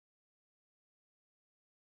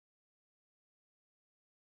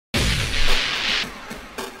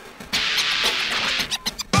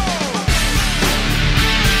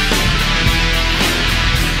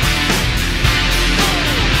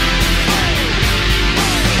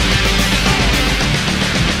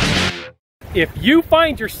If you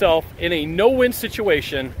find yourself in a no-win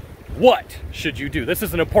situation, what should you do? This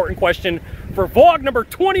is an important question for vlog number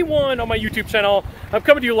 21 on my YouTube channel. I'm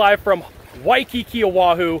coming to you live from Waikiki,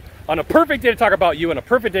 Oahu, on a perfect day to talk about you and a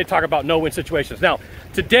perfect day to talk about no-win situations. Now,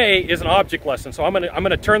 today is an object lesson, so I'm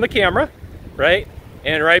gonna turn the camera, right?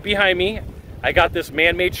 And right behind me, I got this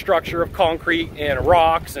man-made structure of concrete and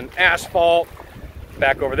rocks and asphalt.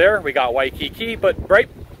 Back over there, we got Waikiki, but right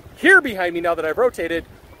here behind me, now that I've rotated,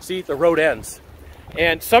 see, the road ends.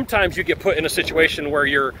 And sometimes you get put in a situation where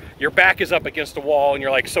your back is up against the wall and you're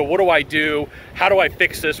like, so what do I do? How do I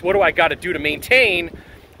fix this? What do I got to do to maintain?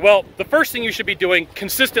 Well, the first thing you should be doing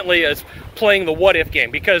consistently is playing the what if game,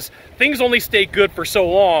 because things only stay good for so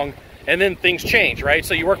long and then things change, right?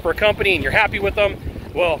 So you work for a company and you're happy with them.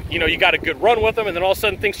 Well, you know, you got a good run with them and then all of a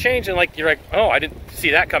sudden things change and like, you're like, oh, I didn't see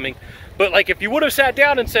that coming. But like if you would have sat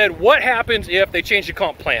down and said, what happens if they change the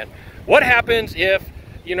comp plan? What happens if,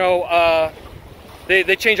 you know,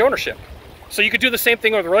 they change ownership? So you could do the same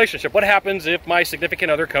thing with a relationship. What happens if my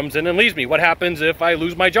significant other comes in and leaves me? What happens if I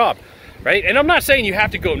lose my job, right? And I'm not saying you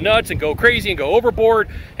have to go nuts and go crazy and go overboard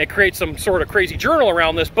and create some sort of crazy journal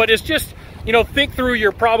around this, but it's just, you know, think through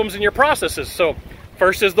your problems and your processes. So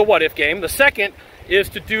first is the what if game. The second is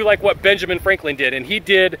to do like what Benjamin Franklin did. And he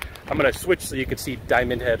did, I'm gonna switch so you can see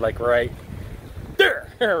Diamond Head like right there,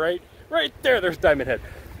 right there, there's Diamond Head.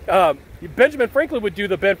 Benjamin Franklin would do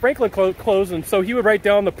the Ben Franklin close, and so he would write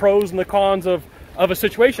down the pros and the cons of a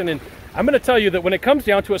situation. And I'm going to tell you that when it comes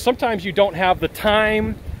down to it, sometimes you don't have the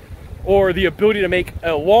time or the ability to make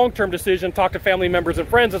a long-term decision, talk to family members and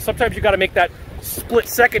friends, and sometimes you got to make that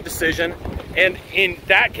split-second decision. And in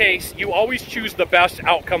that case, you always choose the best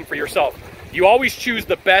outcome for yourself. You always choose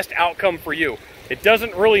the best outcome for you. It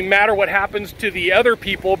doesn't really matter what happens to the other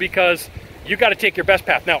people, because you got to take your best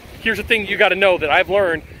path. Now, here's the thing you got to know that I've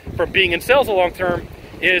learned from being in sales a long term,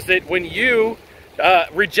 is that when you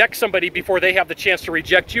reject somebody before they have the chance to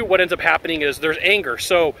reject you, what ends up happening is there's anger.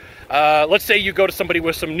 So let's say you go to somebody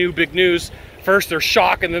with some new big news. First they're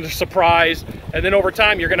shocked and then they're surprised, and then over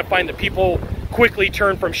time you're going to find that people quickly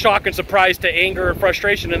turn from shock and surprise to anger and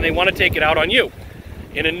frustration, and they want to take it out on you.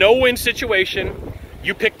 In a no-win situation,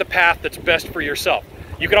 you pick the path that's best for yourself.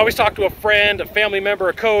 You can always talk to a friend, a family member,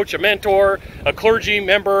 a coach, a mentor, a clergy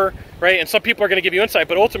member, right? And some people are going to give you insight,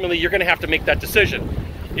 but ultimately you're going to have to make that decision.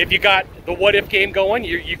 If you got the what if game going,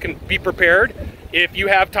 you can be prepared. If you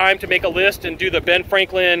have time to make a list and do the Ben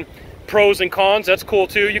Franklin pros and cons, that's cool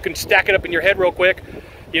too. You can stack it up in your head real quick,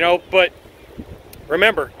 you know, but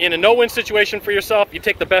remember, in a no-win situation for yourself, you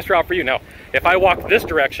take the best route for you. Now, if I walk this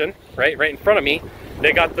direction, right in front of me,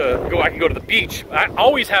 they got I can go to the beach. I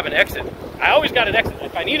always have an exit. I always got an exit.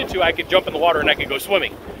 If I needed to, I could jump in the water and I could go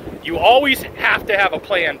swimming. You always have to have a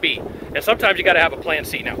plan B. And sometimes you got to have a plan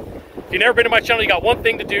C. Now, if you've never been to my channel, you got one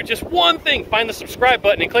thing to do, just one thing. Find the subscribe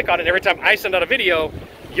button and click on it. Every time I send out a video,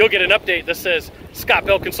 you'll get an update that says, Scott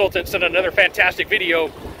Bell Consultant sent out another fantastic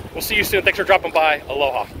video. We'll see you soon. Thanks for dropping by.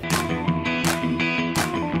 Aloha.